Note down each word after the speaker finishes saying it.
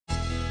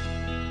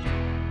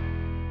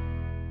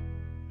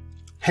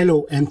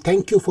Hello and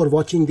thank you for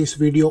watching this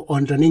video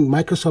on running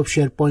Microsoft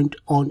Sharepoint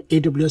on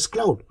AWS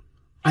Cloud.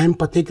 I am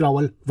Pathik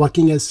Rawal,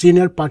 working as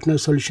Senior Partner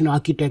Solution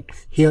Architect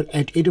here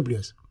at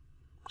AWS.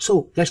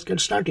 So let's get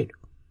started.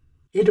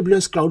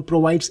 AWS Cloud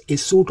provides a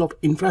suite of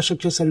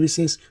infrastructure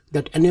services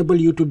that enable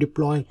you to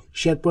deploy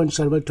SharePoint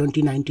Server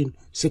 2019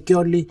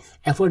 securely,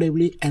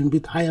 affordably, and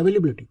with high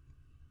availability.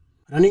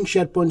 Running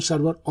SharePoint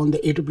Server on the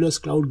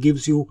AWS Cloud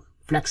gives you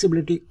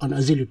flexibility and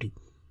agility,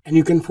 and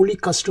you can fully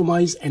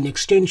customize and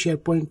extend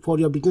SharePoint for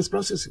your business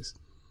processes.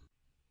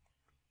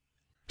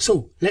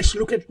 So let's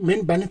look at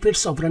main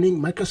benefits of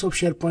running Microsoft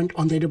SharePoint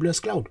on the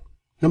AWS Cloud.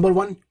 Number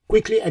one,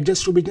 quickly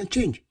adjust to business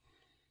change.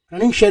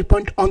 Running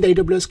SharePoint on the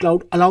AWS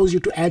Cloud allows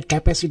you to add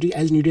capacity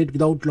as needed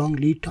without long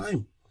lead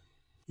time.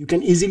 You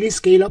can easily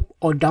scale up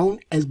or down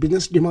as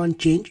business demand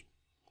change.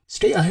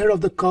 Stay ahead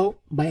of the curve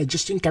by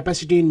adjusting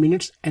capacity in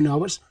minutes and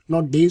hours,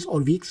 not days or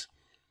weeks.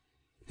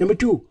 Number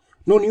two,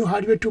 no new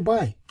hardware to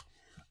buy.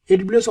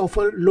 AWS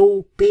offers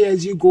low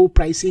pay-as-you-go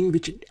pricing,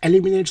 which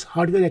eliminates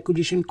hardware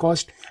acquisition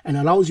cost and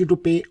allows you to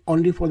pay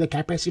only for the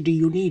capacity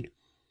you need.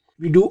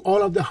 We do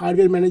all of the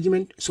hardware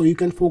management so you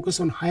can focus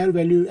on higher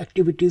value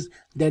activities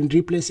than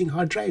replacing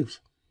hard drives.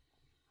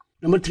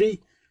 Number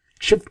three,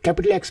 shift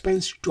capital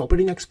expense to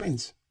operating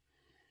expense.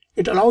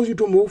 It allows you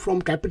to move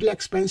from capital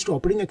expense to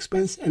operating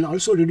expense and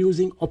also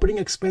reducing operating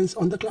expense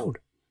on the cloud.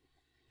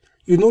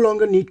 You no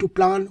longer need to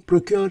plan,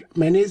 procure,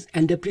 manage,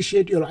 and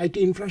depreciate your IT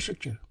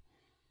infrastructure.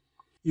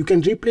 You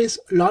can replace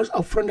large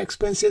upfront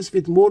expenses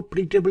with more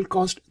predictable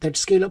costs that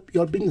scale up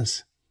your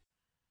business.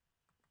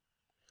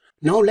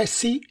 Now let's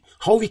see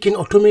how we can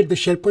automate the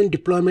SharePoint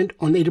deployment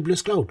on the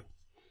AWS Cloud.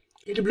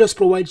 AWS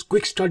provides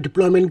Quick Start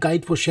Deployment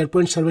Guide for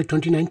SharePoint Server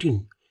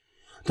 2019.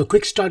 The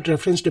Quick Start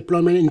reference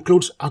deployment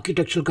includes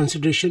architectural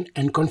consideration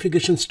and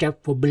configuration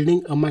steps for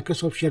building a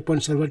Microsoft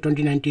SharePoint Server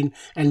 2019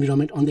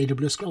 environment on the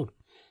AWS Cloud.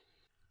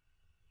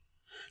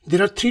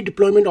 There are three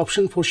deployment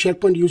options for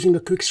SharePoint using the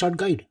Quick Start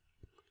Guide.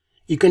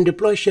 You can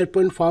deploy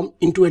SharePoint farm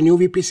into a new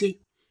VPC.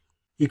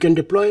 You can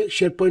deploy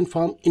SharePoint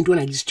farm into an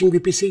existing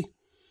VPC.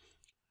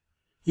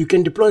 You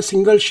can deploy a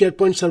single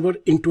SharePoint server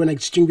into an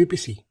existing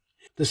VPC.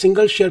 The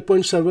single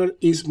SharePoint server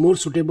is more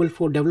suitable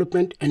for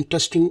development and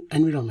testing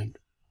environment.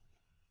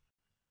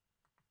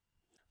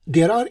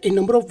 There are a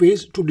number of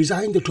ways to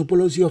design the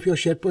topology of your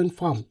SharePoint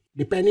farm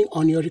depending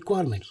on your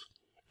requirements.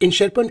 In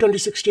SharePoint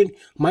 2016,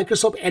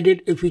 Microsoft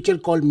added a feature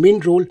called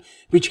Min Role,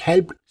 which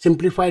helped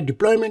simplify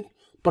deployment,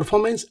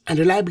 performance, and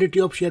reliability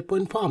of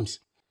SharePoint farms.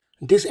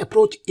 This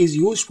approach is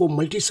used for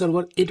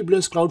multi-server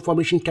AWS Cloud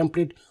Formation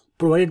template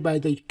provided by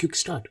the Quick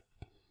Start.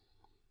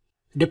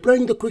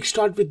 Deploying the Quick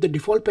Start with the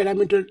default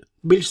parameter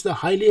builds the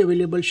highly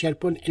available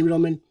SharePoint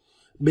environment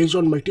based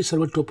on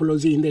multi-server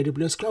topology in the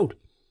AWS Cloud.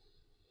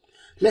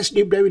 Let's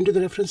deep dive into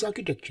the reference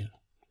architecture.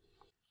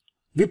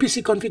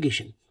 VPC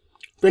configuration.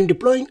 When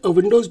deploying a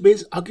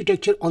Windows-based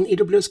architecture on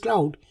AWS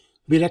Cloud,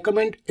 we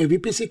recommend a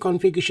VPC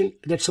configuration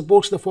that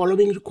supports the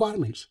following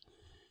requirements.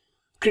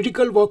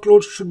 Critical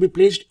workloads should be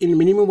placed in a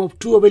minimum of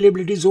 2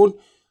 availability zones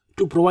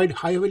to provide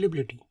high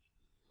availability.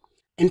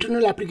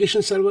 Internal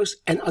application servers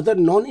and other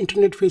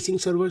non-internet facing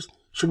servers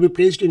should be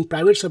placed in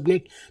private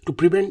subnet to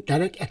prevent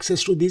direct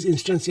access to these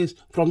instances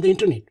from the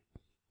internet.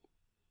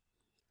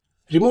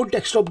 Remote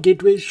desktop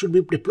gateways should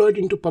be deployed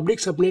into public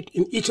subnet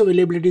in each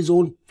availability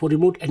zone for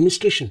remote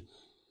administration.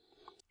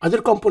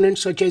 Other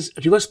components such as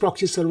reverse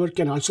proxy server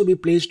can also be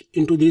placed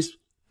into this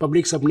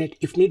public subnet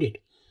if needed.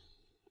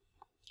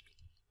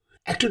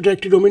 Active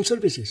Directory domain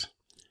services.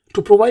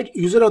 To provide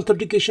user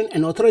authentication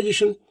and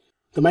authorization,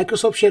 the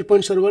Microsoft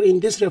SharePoint server in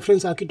this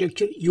reference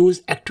architecture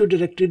use Active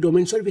Directory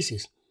domain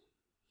services.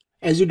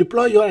 As you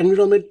deploy your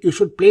environment, you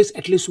should place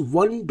at least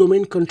one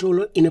domain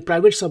controller in a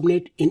private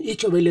subnet in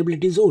each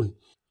availability zone.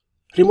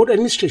 Remote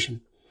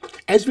administration.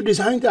 As we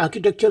design the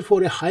architecture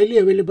for a highly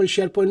available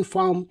SharePoint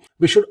farm,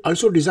 we should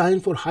also design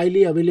for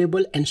highly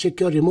available and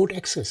secure remote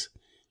access.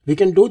 We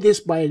can do this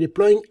by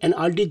deploying an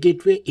RD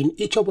gateway in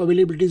each of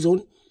availability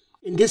zone.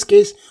 In this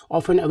case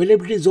of an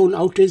availability zone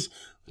outage,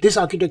 this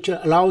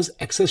architecture allows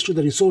access to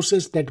the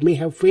resources that may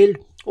have failed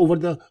over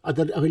the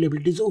other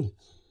availability zone.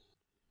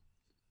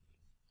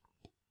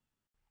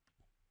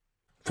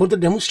 For the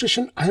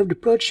demonstration, I have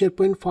deployed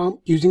SharePoint farm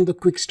using the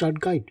Quick Start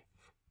Guide.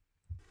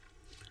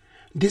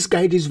 This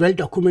guide is well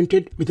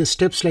documented with the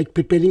steps like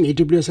preparing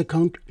AWS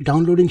account,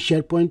 downloading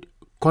SharePoint,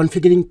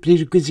 configuring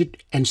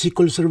prerequisite, and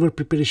SQL Server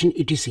preparation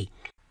etc.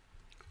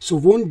 So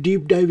won't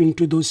deep dive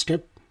into those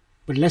steps,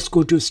 but let's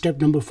go to step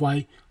number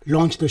 5,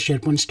 launch the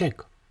SharePoint stack.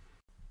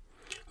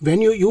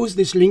 When you use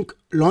this link,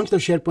 launch the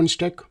SharePoint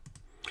stack,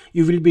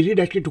 you will be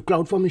redirected to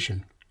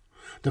CloudFormation.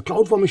 The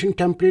CloudFormation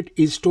template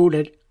is stored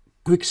at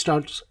Quick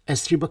Start's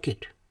S3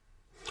 bucket.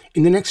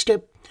 In the next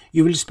step,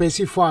 you will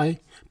specify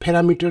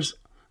parameters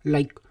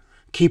like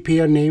key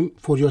pair name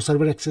for your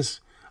server access,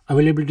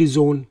 availability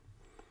zone,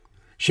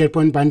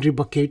 SharePoint binary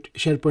bucket,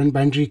 SharePoint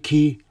binary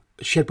key,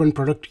 SharePoint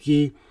product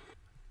key,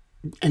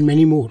 and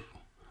many more.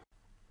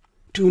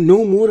 To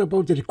know more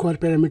about the required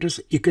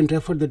parameters, you can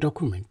refer the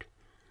document.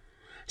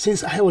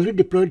 Since I have already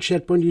deployed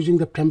SharePoint using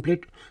the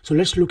template, so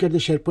let's look at the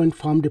SharePoint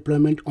farm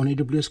deployment on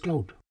AWS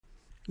Cloud.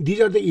 These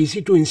are the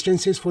EC2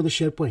 instances for the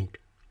SharePoint.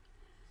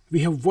 We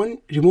have one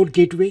remote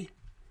gateway,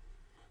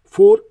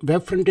 4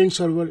 web front-end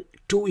server,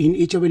 2 in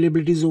each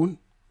availability zone,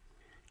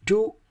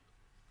 2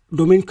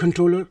 domain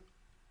controller,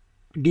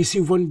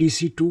 DC1,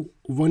 DC2,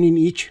 1 in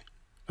each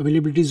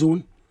availability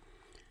zone.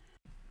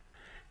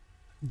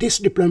 This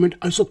deployment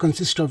also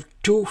consists of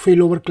 2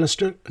 failover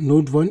cluster,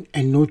 Node 1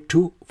 and Node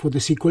 2 for the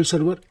SQL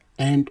server,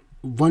 and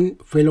 1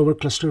 failover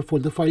cluster for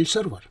the file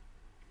server.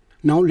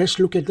 Now let's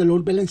look at the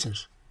load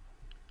balancers.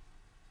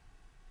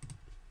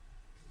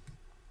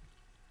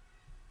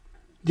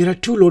 There are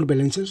 2 load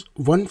balancers,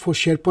 one for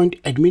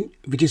SharePoint admin,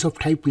 which is of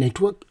type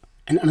network,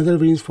 and another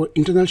one is for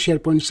internal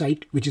SharePoint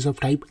site, which is of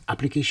type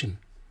application.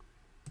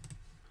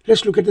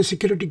 Let's look at the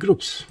security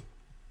groups.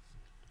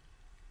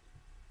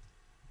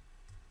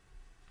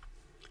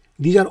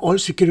 These are all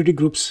security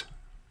groups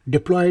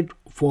deployed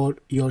for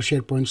your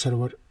SharePoint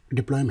server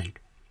deployment.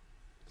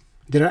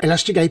 There are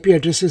elastic IP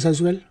addresses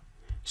as well.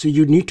 So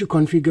you need to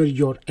configure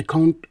your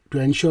account to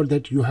ensure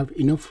that you have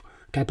enough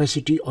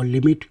capacity or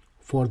limit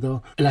for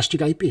the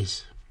elastic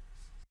IPs.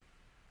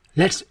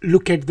 Let's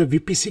look at the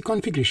VPC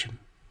configuration.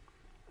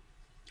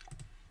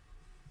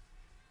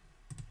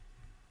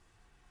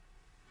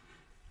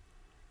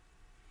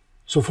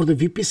 So for the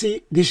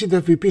VPC, this is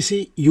the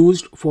VPC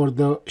used for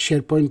the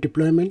SharePoint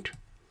deployment.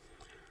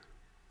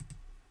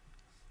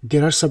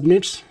 There are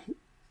subnets,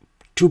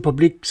 2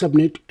 public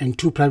subnet and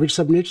 2 private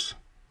subnets.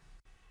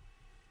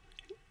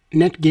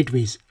 Net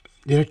gateways.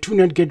 There are 2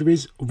 net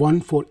gateways, one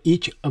for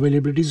each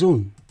availability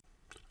zone.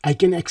 I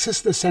can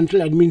access the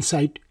central admin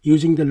site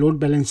using the load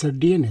balancer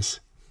DNS.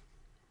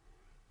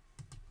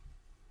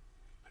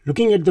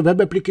 Looking at the web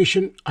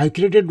application, I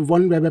created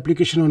one web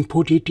application on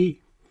port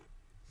 80.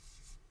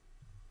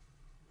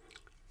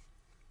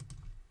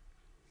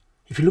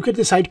 If you look at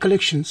the site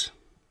collections,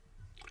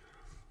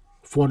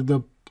 for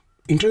the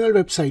internal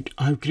website,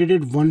 I have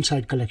created one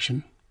site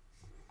collection,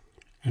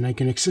 and I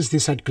can access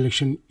this site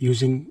collection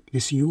using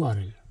this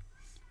URL.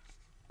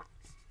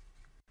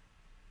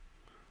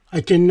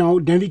 I can now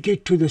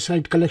navigate to the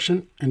site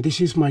collection, and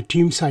this is my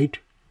team site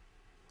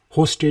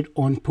hosted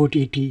on port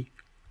 80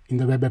 in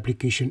the web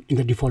application, in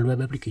the default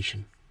web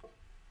application.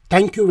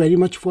 Thank you very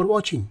much for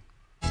watching.